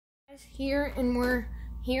Here, and we're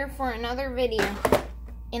here for another video,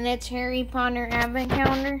 and it's Harry Potter Advent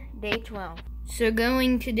Calendar Day 12. So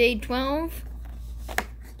going to Day 12,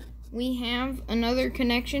 we have another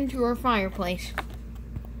connection to our fireplace.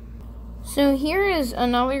 So here is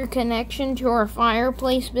another connection to our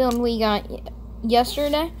fireplace build we got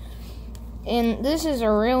yesterday, and this is a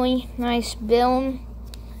really nice build,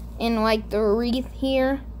 and like the wreath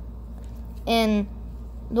here, and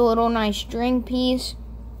the little nice string piece.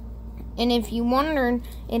 And if you wondered,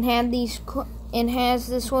 it has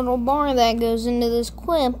this little bar that goes into this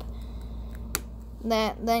clip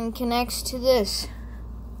that then connects to this.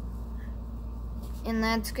 And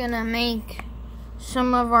that's gonna make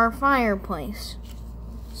some of our fireplace.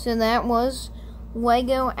 So that was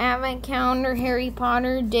Lego Advent Calendar Harry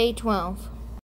Potter Day 12.